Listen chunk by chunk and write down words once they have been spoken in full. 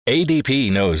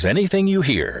ADP knows anything you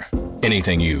hear,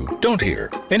 anything you don't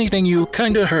hear, anything you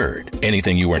kinda heard,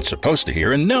 anything you weren't supposed to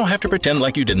hear and now have to pretend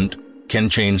like you didn't, can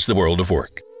change the world of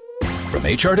work. From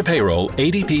HR to payroll,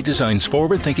 ADP designs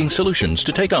forward-thinking solutions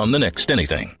to take on the next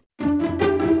anything.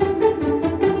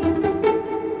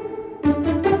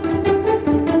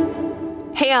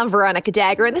 Hey, I'm Veronica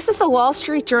Dagher, and this is the Wall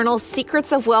Street Journal's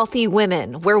Secrets of Wealthy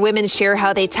Women, where women share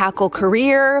how they tackle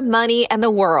career, money, and the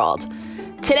world.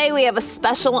 Today, we have a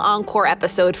special encore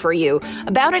episode for you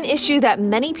about an issue that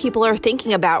many people are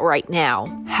thinking about right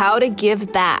now: how to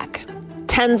give back.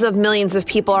 Tens of millions of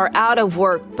people are out of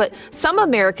work, but some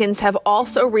Americans have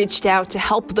also reached out to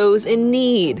help those in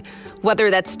need, whether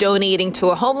that's donating to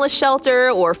a homeless shelter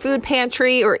or food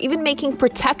pantry, or even making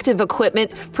protective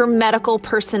equipment for medical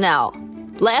personnel.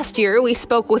 Last year, we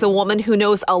spoke with a woman who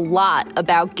knows a lot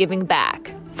about giving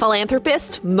back,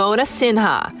 philanthropist Mona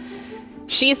Sinha.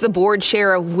 She's the board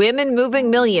chair of Women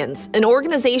Moving Millions, an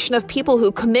organization of people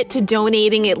who commit to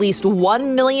donating at least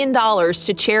 $1 million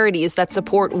to charities that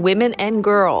support women and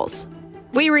girls.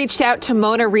 We reached out to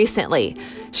Mona recently.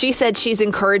 She said she's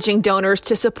encouraging donors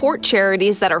to support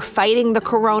charities that are fighting the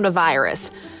coronavirus.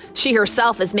 She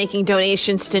herself is making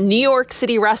donations to New York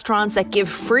City restaurants that give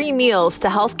free meals to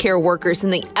healthcare workers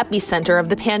in the epicenter of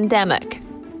the pandemic.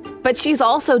 But she's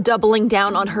also doubling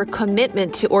down on her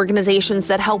commitment to organizations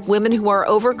that help women who are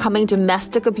overcoming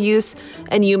domestic abuse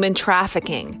and human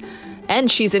trafficking. And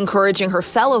she's encouraging her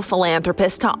fellow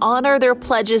philanthropists to honor their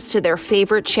pledges to their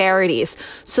favorite charities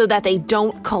so that they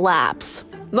don't collapse.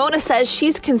 Mona says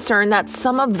she's concerned that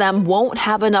some of them won't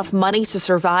have enough money to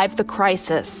survive the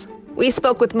crisis. We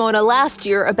spoke with Mona last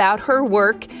year about her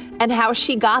work and how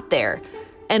she got there.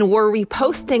 And we're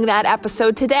reposting that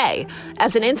episode today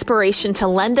as an inspiration to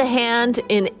lend a hand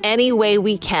in any way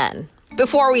we can.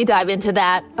 Before we dive into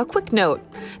that, a quick note.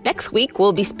 Next week,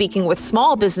 we'll be speaking with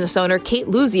small business owner Kate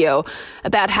Luzio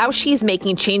about how she's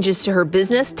making changes to her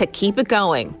business to keep it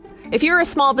going. If you're a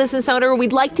small business owner,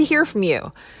 we'd like to hear from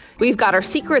you. We've got our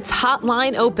Secrets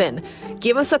hotline open.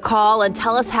 Give us a call and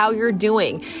tell us how you're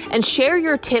doing, and share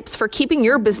your tips for keeping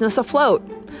your business afloat.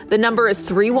 The number is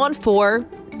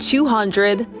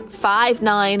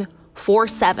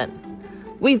 314-200-5947.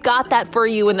 We've got that for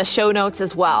you in the show notes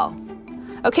as well.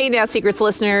 Okay, now, Secrets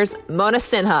listeners, Mona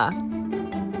Sinha.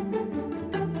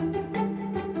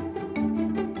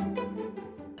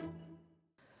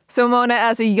 So, Mona,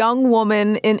 as a young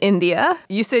woman in India,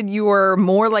 you said you were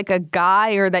more like a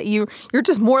guy, or that you're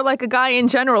just more like a guy in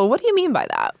general. What do you mean by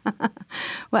that?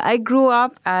 Well, I grew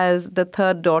up as the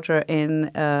third daughter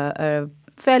in a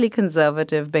fairly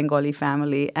conservative Bengali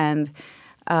family. And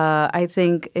I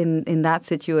think in that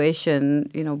situation,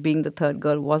 being the third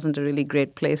girl wasn't a really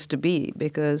great place to be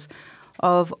because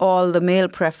of all the male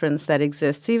preference that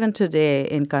exists even today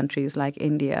in countries like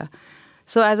India.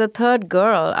 So as a third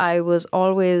girl, I was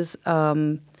always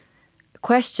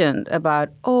questioned about,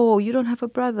 oh, you don't have a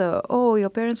brother. Oh, your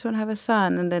parents don't have a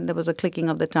son. And then there was a clicking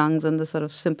of the tongues and the sort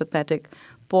of sympathetic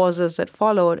pauses that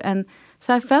followed. And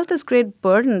so I felt this great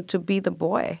burden to be the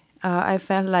boy. I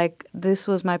felt like this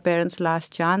was my parents'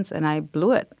 last chance, and I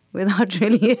blew it without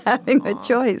really having a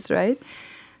choice, right?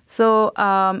 So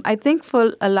I think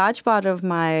for a large part of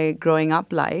my growing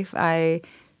up life, I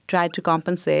tried to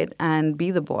compensate and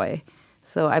be the boy.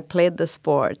 So I played the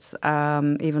sports,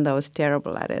 even though I was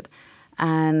terrible at it.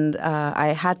 And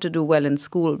I had to do well in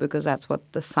school because that's what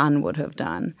the son would have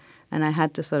done. And I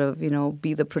had to sort of,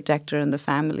 be the protector in the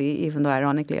family, even though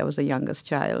ironically I was the youngest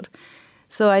child.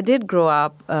 So I did grow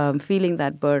up feeling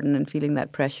that burden and feeling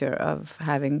that pressure of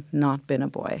having not been a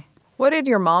boy. What did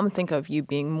your mom think of you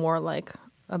being more like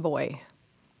a boy?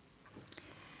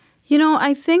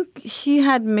 I think she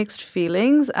had mixed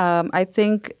feelings. I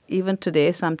think even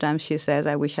today, sometimes she says,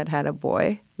 I wish I'd had a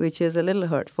boy, which is a little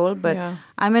hurtful. But yeah.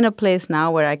 I'm in a place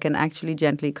now where I can actually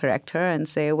gently correct her and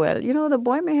say, well, the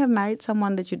boy may have married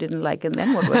someone that you didn't like, and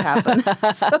then what would happen?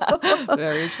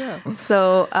 Very true.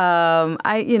 So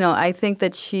I think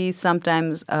that she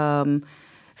sometimes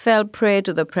fell prey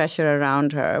to the pressure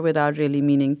around her without really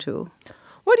meaning to.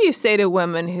 What do you say to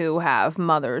women who have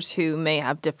mothers who may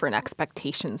have different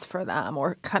expectations for them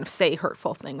or kind of say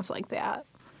hurtful things like that?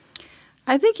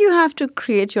 I think you have to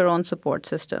create your own support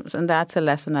systems, and that's a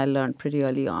lesson I learned pretty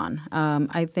early on.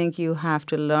 I think you have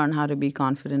to learn how to be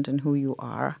confident in who you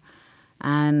are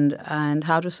and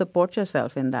how to support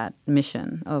yourself in that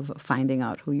mission of finding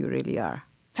out who you really are.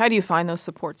 How do you find those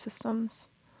support systems?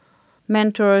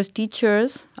 Mentors,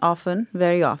 teachers,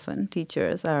 very often,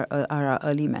 teachers are our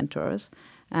early mentors.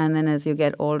 And then as you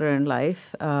get older in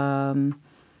life,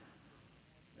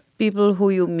 people who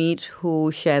you meet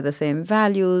who share the same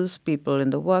values, people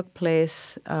in the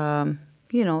workplace.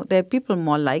 There are people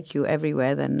more like you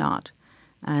everywhere than not.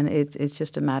 And it's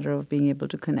just a matter of being able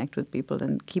to connect with people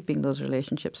and keeping those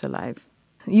relationships alive.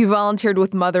 You volunteered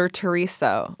with Mother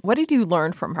Teresa. What did you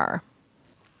learn from her?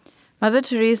 Mother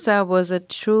Teresa was a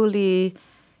truly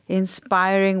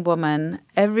inspiring woman.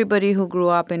 Everybody who grew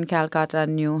up in Calcutta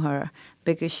knew her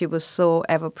because she was so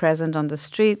ever present on the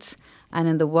streets and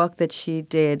in the work that she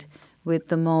did with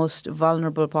the most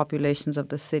vulnerable populations of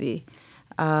the city.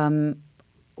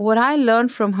 What I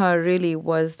learned from her really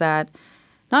was that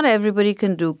not everybody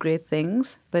can do great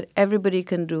things, but everybody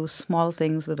can do small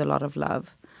things with a lot of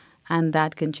love, and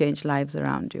that can change lives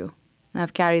around you. And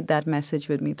I've carried that message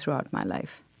with me throughout my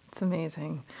life. It's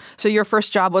amazing. So your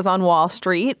first job was on Wall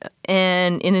Street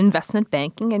and in investment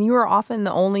banking, and you were often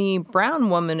the only brown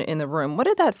woman in the room. What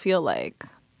did that feel like?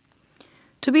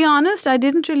 To be honest, I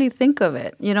didn't really think of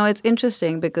it. It's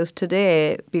interesting because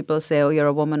today people say, oh, you're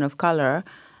a woman of color.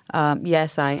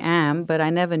 Yes, I am, but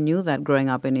I never knew that growing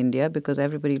up in India because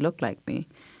everybody looked like me.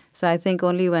 So I think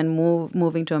only when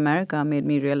moving to America made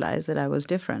me realize that I was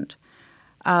different.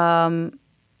 I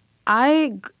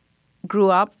grew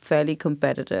up fairly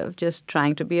competitive, just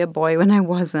trying to be a boy when I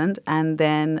wasn't, and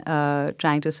then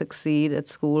trying to succeed at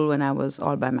school when I was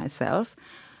all by myself.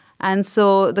 And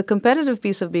so the competitive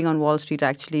piece of being on Wall Street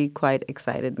actually quite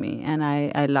excited me, and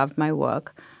I loved my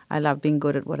work. I loved being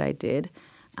good at what I did.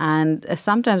 And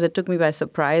sometimes it took me by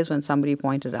surprise when somebody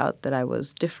pointed out that I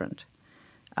was different.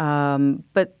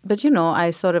 But I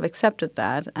sort of accepted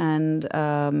that, and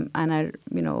I'm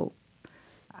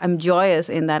joyous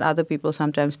in that other people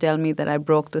sometimes tell me that I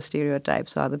broke the stereotype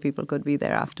so other people could be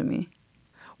there after me.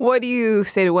 What do you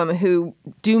say to women who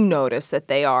do notice that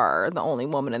they are the only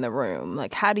woman in the room?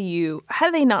 Like, how do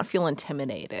they not feel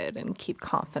intimidated and keep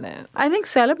confident? I think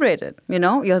celebrate it.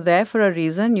 You're there for a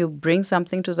reason. You bring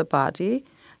something to the party.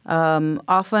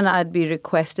 Often I'd be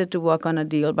requested to work on a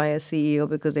deal by a CEO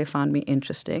because they found me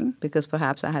interesting, because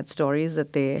perhaps I had stories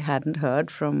that they hadn't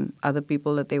heard from other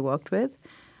people that they worked with.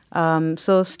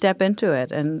 So step into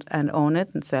it and own it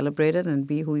and celebrate it and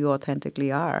be who you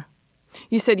authentically are.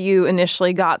 You said you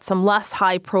initially got some less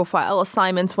high-profile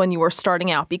assignments when you were starting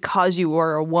out because you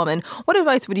were a woman. What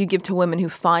advice would you give to women who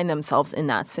find themselves in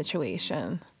that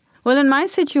situation? Well, in my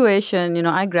situation,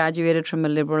 I graduated from a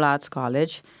liberal arts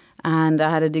college and I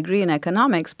had a degree in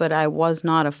economics, but I was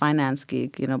not a finance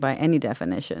geek, by any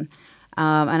definition.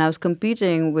 And I was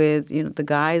competing with, the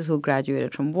guys who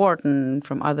graduated from Wharton,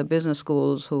 from other business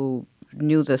schools who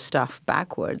knew the stuff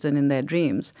backwards and in their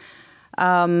dreams.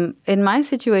 In my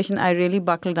situation, I really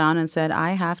buckled down and said,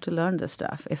 I have to learn this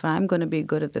stuff. If I'm going to be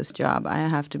good at this job, I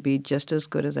have to be just as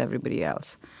good as everybody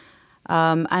else.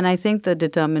 And I think the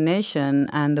determination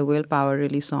and the willpower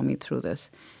really saw me through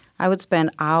this. I would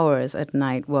spend hours at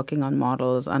night working on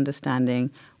models,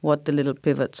 understanding what the little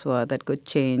pivots were that could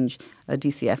change a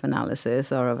DCF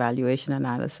analysis or a valuation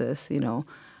analysis,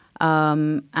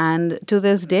 And to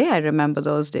this day, I remember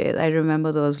those days. I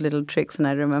remember those little tricks, and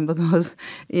I remember those,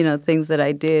 things that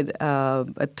I did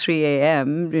at 3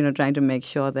 a.m., trying to make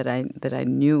sure that I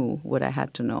knew what I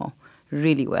had to know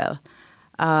really well.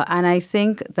 And I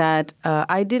think that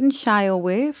I didn't shy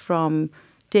away from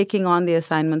taking on the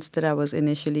assignments that I was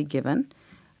initially given.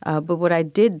 But what I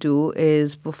did do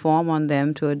is perform on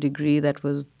them to a degree that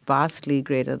was vastly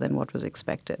greater than what was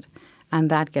expected. And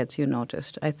that gets you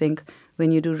noticed. I think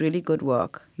when you do really good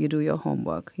work, you do your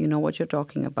homework, you know what you're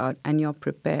talking about, and you're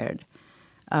prepared.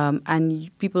 And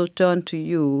people turn to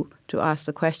you to ask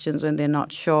the questions when they're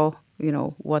not sure,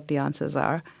 what the answers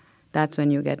are. That's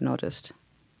when you get noticed.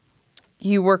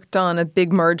 You worked on a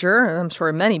big merger, I'm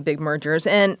sure many big mergers,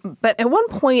 but at one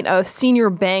point a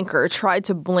senior banker tried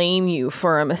to blame you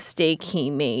for a mistake he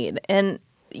made, and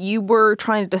you were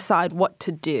trying to decide what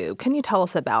to do. Can you tell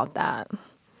us about that?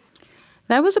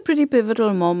 That was a pretty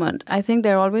pivotal moment. I think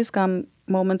there always come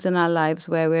moments in our lives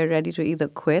where we're ready to either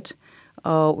quit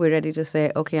or we're ready to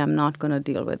say, okay, I'm not going to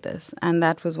deal with this. And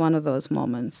that was one of those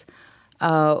moments.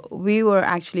 We were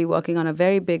actually working on a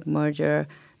very big merger.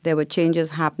 There were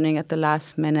changes happening at the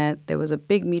last minute. There was a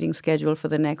big meeting scheduled for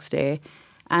the next day.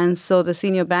 And so the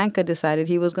senior banker decided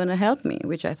he was going to help me,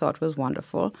 which I thought was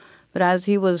wonderful. But as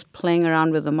he was playing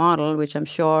around with the model, which I'm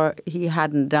sure he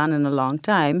hadn't done in a long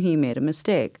time, he made a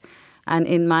mistake. And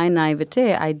in my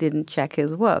naivete, I didn't check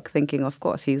his work, thinking, of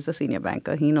course, he's the senior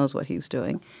banker. He knows what he's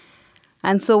doing.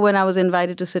 And so when I was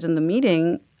invited to sit in the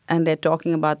meeting and they're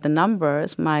talking about the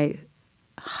numbers, my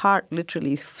heart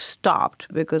literally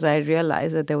stopped because I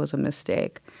realized that there was a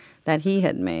mistake that he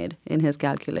had made in his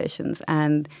calculations,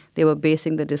 and they were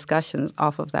basing the discussions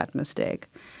off of that mistake.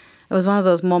 it was one of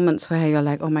those moments where you're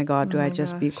like, oh my God, do I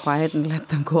just be quiet and let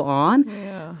them go on?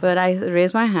 Yeah. But I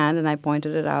raised my hand and I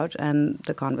pointed it out and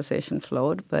the conversation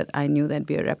flowed, but I knew there'd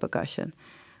be a repercussion.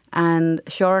 And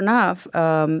sure enough,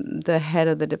 the head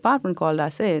of the department called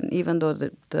us in, even though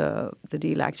the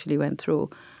deal actually went through,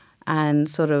 and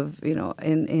sort of,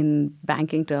 in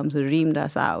banking terms, reamed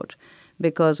us out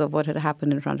because of what had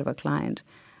happened in front of a client.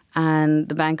 And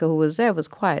the banker who was there was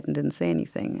quiet and didn't say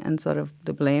anything. And sort of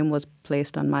the blame was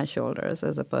placed on my shoulders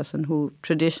as a person who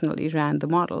traditionally ran the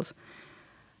models.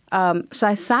 So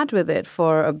I sat with it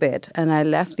for a bit and I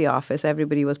left the office.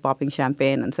 Everybody was popping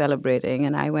champagne and celebrating.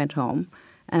 And I went home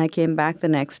and I came back the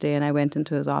next day and I went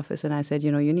into his office and I said,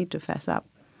 you need to fess up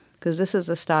because this is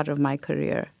the start of my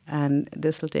career and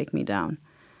this will take me down.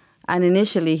 And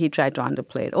initially, he tried to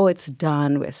underplay it. Oh, it's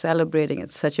done. We're celebrating.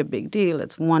 It's such a big deal.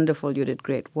 It's wonderful. You did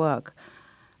great work.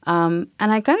 And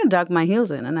I kind of dug my heels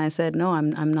in, and I said, no,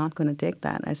 I'm not going to take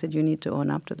that. I said, you need to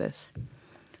own up to this.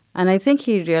 And I think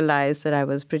he realized that I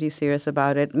was pretty serious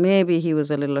about it. Maybe he was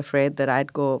a little afraid that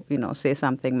I'd go, say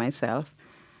something myself.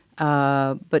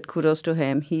 But kudos to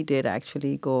him. He did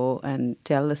actually go and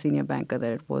tell the senior banker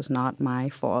that it was not my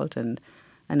fault, and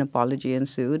an apology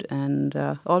ensued, and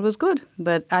all was good.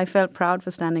 But I felt proud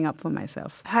for standing up for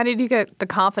myself. How did you get the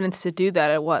confidence to do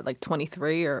that at what, like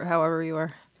 23 or however you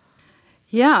were?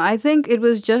 Yeah, I think it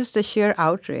was just a sheer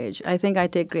outrage. I think I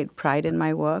take great pride in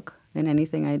my work, in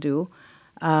anything I do.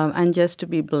 And just to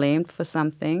be blamed for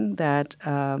something that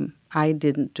I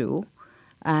didn't do.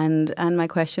 And my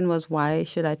question was, why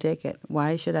should I take it?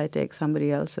 Why should I take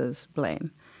somebody else's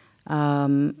blame?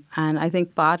 And I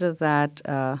think part of that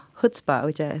chutzpah,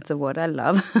 which it's a word I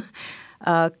love,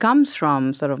 comes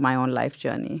from sort of my own life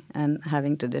journey and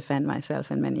having to defend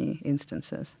myself in many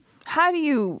instances.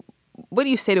 What do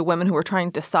you say to women who are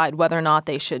trying to decide whether or not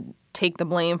they should take the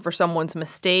blame for someone's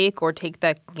mistake or take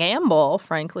that gamble,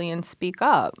 frankly, and speak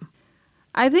up?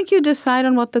 I think you decide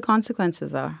on what the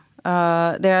consequences are.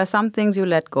 There are some things you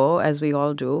let go, as we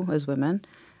all do as women.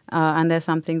 And there's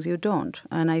some things you don't.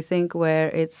 And I think where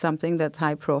it's something that's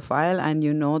high profile and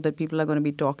you know that people are going to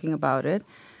be talking about it,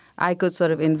 I could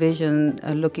sort of envision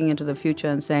looking into the future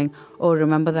and saying, oh,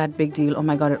 remember that big deal? Oh,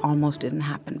 my God, it almost didn't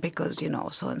happen because,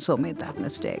 so-and-so made that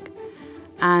mistake.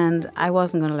 And I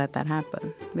wasn't going to let that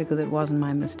happen because it wasn't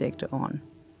my mistake to own.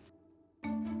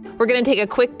 We're going to take a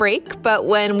quick break, but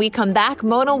when we come back,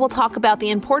 Mona will talk about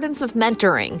the importance of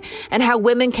mentoring and how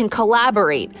women can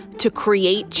collaborate to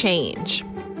create change.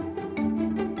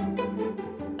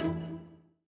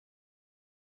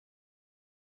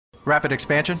 Rapid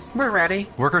expansion? We're ready.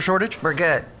 Worker shortage? We're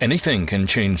good. Anything can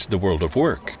change the world of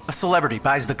work. A celebrity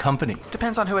buys the company.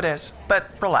 Depends on who it is.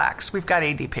 But relax, we've got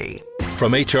ADP.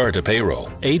 From HR to payroll,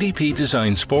 ADP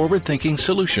designs forward-thinking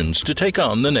solutions to take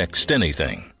on the next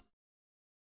anything.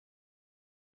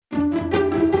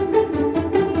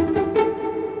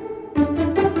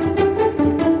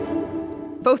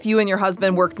 Both you and your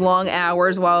husband worked long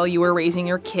hours while you were raising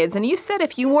your kids, and you said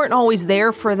if you weren't always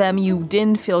there for them, you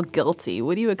didn't feel guilty.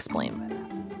 What do you explain by that?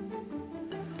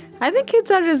 I think kids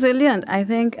are resilient. I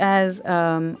think as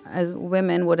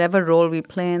women, whatever role we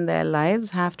play in their lives,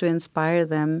 have to inspire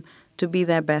them to be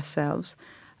their best selves.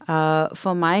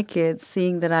 For my kids,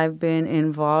 seeing that I've been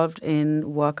involved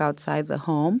in work outside the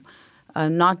home,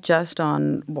 not just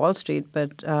on Wall Street,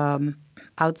 but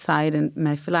outside in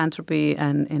my philanthropy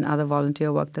and in other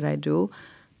volunteer work that I do,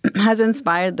 has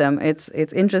inspired them. It's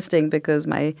interesting because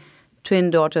my twin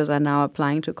daughters are now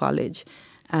applying to college.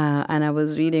 And I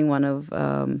was reading one of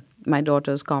my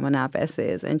daughter's Common App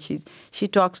essays, and she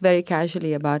talks very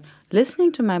casually about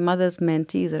listening to my mother's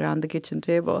mentees around the kitchen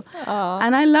table. Aww,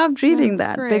 and I loved reading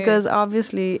that great. because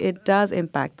obviously it does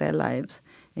impact their lives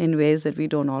in ways that we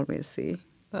don't always see.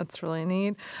 That's really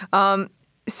neat.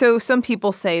 So some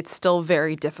people say it's still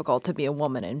very difficult to be a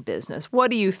woman in business.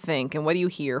 What do you think, and what do you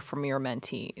hear from your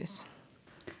mentees?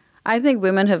 I think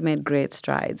women have made great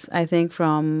strides. I think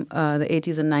from the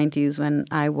 80s and 90s when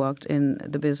I worked in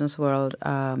the business world,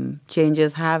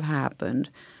 changes have happened.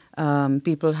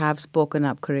 People have spoken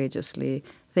up courageously.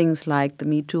 Things like the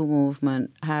Me Too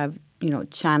movement have,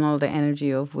 channeled the energy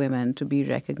of women to be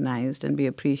recognized and be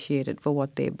appreciated for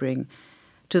what they bring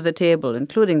to the table,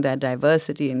 including their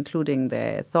diversity, including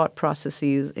their thought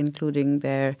processes, including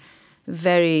their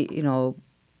very,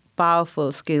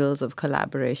 powerful skills of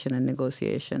collaboration and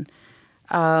negotiation.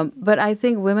 But I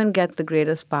think women get the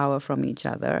greatest power from each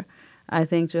other. I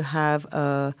think to have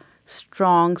a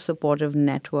strong, supportive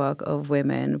network of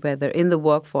women, whether in the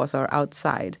workforce or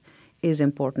outside, is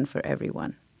important for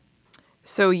everyone.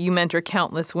 So you mentor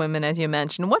countless women, as you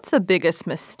mentioned. What's the biggest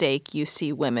mistake you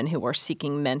see women who are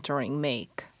seeking mentoring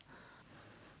make?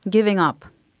 Giving up.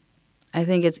 I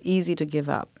think it's easy to give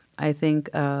up. I think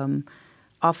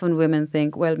often women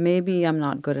think, well, maybe I'm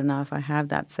not good enough. I have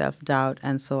that self-doubt,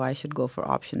 and so I should go for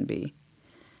option B.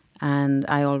 And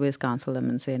I always counsel them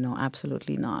and say, no,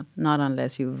 absolutely not. Not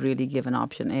unless you've really given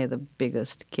option A the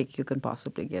biggest kick you can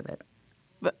possibly give it.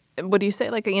 But what do you say?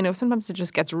 Like, sometimes it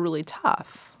just gets really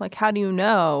tough. Like, how do you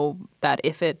know that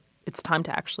if it's time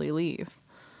to actually leave?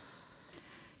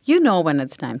 You know when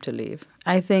it's time to leave.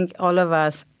 I think all of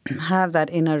us have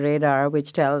that inner radar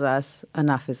which tells us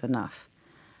enough is enough.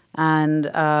 And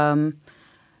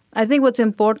I think what's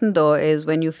important, though, is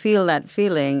when you feel that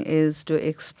feeling is to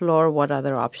explore what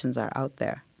other options are out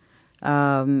there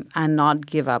and not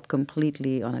give up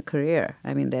completely on a career.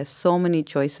 I mean, there's so many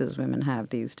choices women have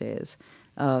these days.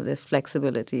 There's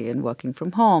flexibility in working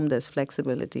from home. There's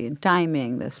flexibility in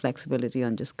timing. There's flexibility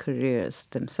on just careers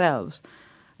themselves.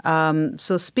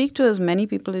 So speak to as many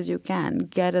people as you can.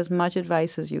 Get as much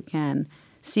advice as you can.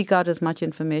 Seek out as much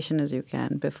information as you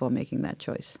can before making that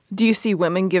choice. Do you see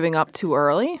women giving up too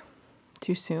early,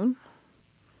 too soon?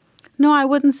 No, I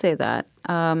wouldn't say that.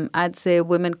 I'd say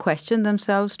women question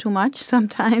themselves too much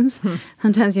sometimes.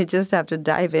 Sometimes you just have to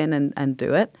dive in and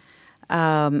do it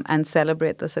and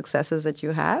celebrate the successes that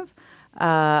you have.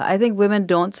 I think women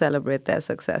don't celebrate their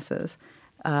successes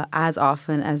as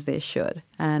often as they should.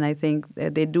 And I think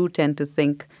they do tend to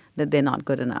think that they're not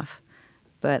good enough.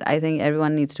 But I think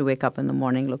everyone needs to wake up in the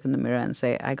morning, look in the mirror, and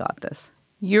say, I got this.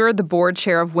 You're the board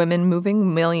chair of Women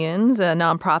Moving Millions, a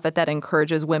nonprofit that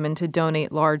encourages women to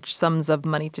donate large sums of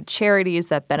money to charities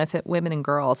that benefit women and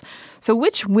girls. So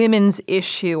which women's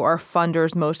issue are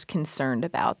funders most concerned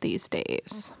about these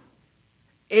days?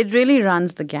 It really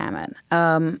runs the gamut.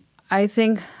 I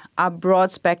think our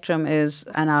broad spectrum is,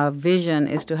 and our vision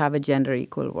is to have a gender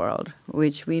equal world,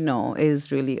 which we know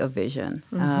is really a vision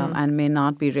and may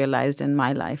not be realized in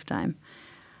my lifetime.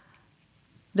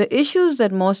 The issues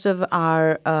that most of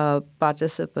our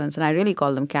participants, and I really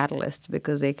call them catalysts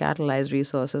because they catalyze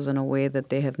resources in a way that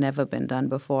they have never been done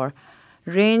before,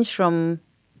 range from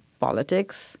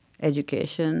politics,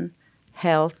 education,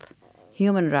 health,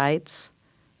 human rights,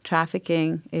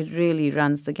 trafficking. It really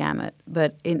runs the gamut.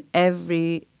 But in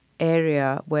every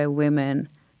area where women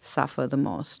suffer the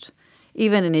most,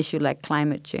 even an issue like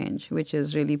climate change, which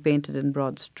is really painted in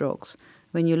broad strokes.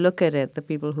 When you look at it, the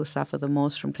people who suffer the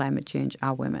most from climate change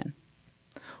are women.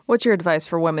 What's your advice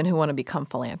for women who want to become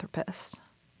philanthropists?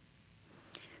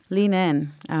 Lean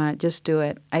in. Just do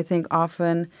it. I think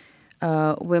often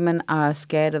women are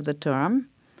scared of the term.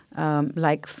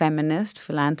 Like feminist,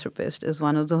 philanthropist is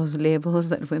one of those labels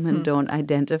that women don't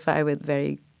identify with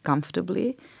very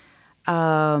comfortably.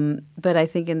 But I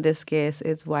think in this case,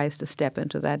 it's wise to step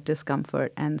into that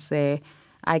discomfort and say,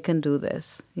 I can do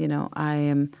this. I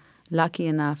am lucky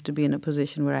enough to be in a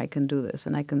position where I can do this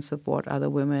and I can support other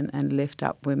women and lift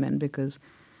up women because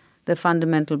the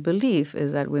fundamental belief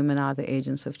is that women are the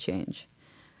agents of change.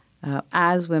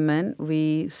 As women,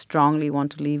 we strongly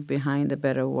want to leave behind a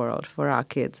better world for our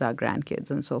kids, our grandkids,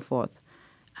 and so forth.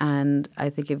 And I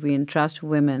think if we entrust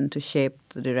women to shape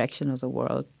the direction of the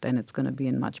world, then it's going to be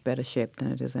in much better shape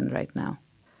than it is in right now.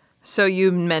 So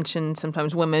you mentioned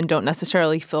sometimes women don't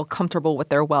necessarily feel comfortable with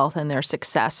their wealth and their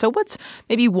success. So what's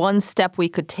maybe one step we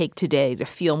could take today to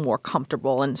feel more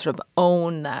comfortable and sort of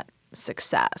own that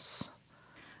success?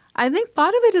 I think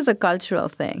part of it is a cultural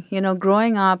thing.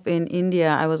 Growing up in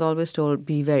India, I was always told,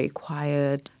 be very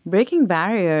quiet. Breaking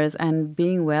barriers and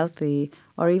being wealthy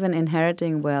or even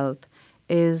inheriting wealth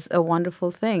is a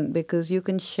wonderful thing because you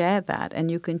can share that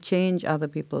and you can change other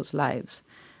people's lives.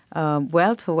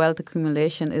 Wealth for wealth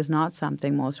accumulation is not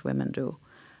something most women do.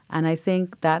 And I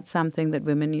think that's something that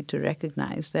women need to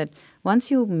recognize, that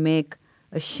once you make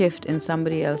a shift in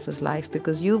somebody else's life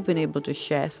because you've been able to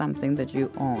share something that you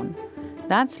own,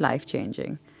 that's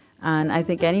life-changing. And I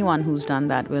think anyone who's done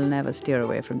that will never steer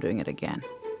away from doing it again.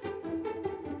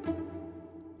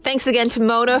 Thanks again to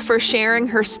Mona for sharing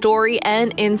her story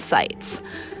and insights.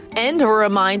 And a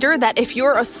reminder that if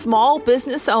you're a small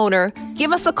business owner,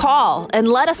 give us a call and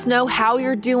let us know how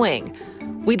you're doing.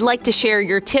 We'd like to share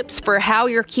your tips for how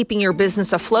you're keeping your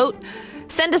business afloat.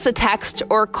 Send us a text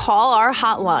or call our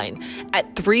hotline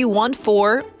at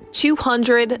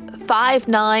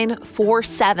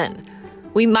 314-200-5947.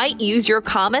 We might use your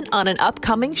comment on an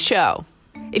upcoming show.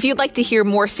 If you'd like to hear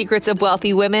more Secrets of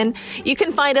Wealthy Women, you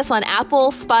can find us on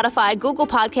Apple, Spotify, Google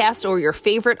Podcasts, or your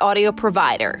favorite audio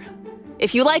provider.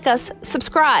 If you like us,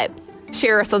 subscribe,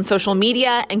 share us on social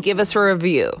media, and give us a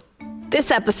review.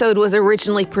 This episode was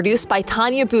originally produced by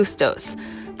Tanya Bustos.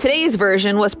 Today's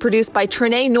version was produced by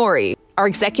Trinae Nori. Our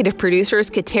executive producer is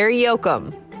Kateri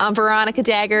Yoakum. I'm Veronica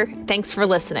Dagher. Thanks for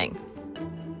listening.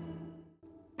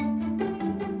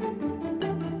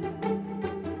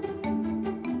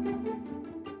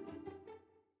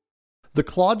 The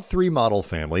Claude 3 model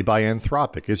family by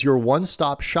Anthropic is your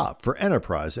one-stop shop for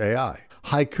enterprise AI.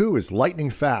 Haiku is lightning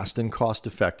fast and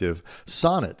cost-effective,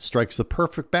 Sonnet strikes the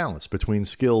perfect balance between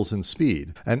skills and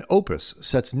speed, and Opus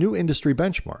sets new industry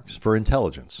benchmarks for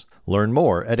intelligence. Learn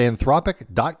more at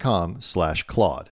anthropic.com/Claude.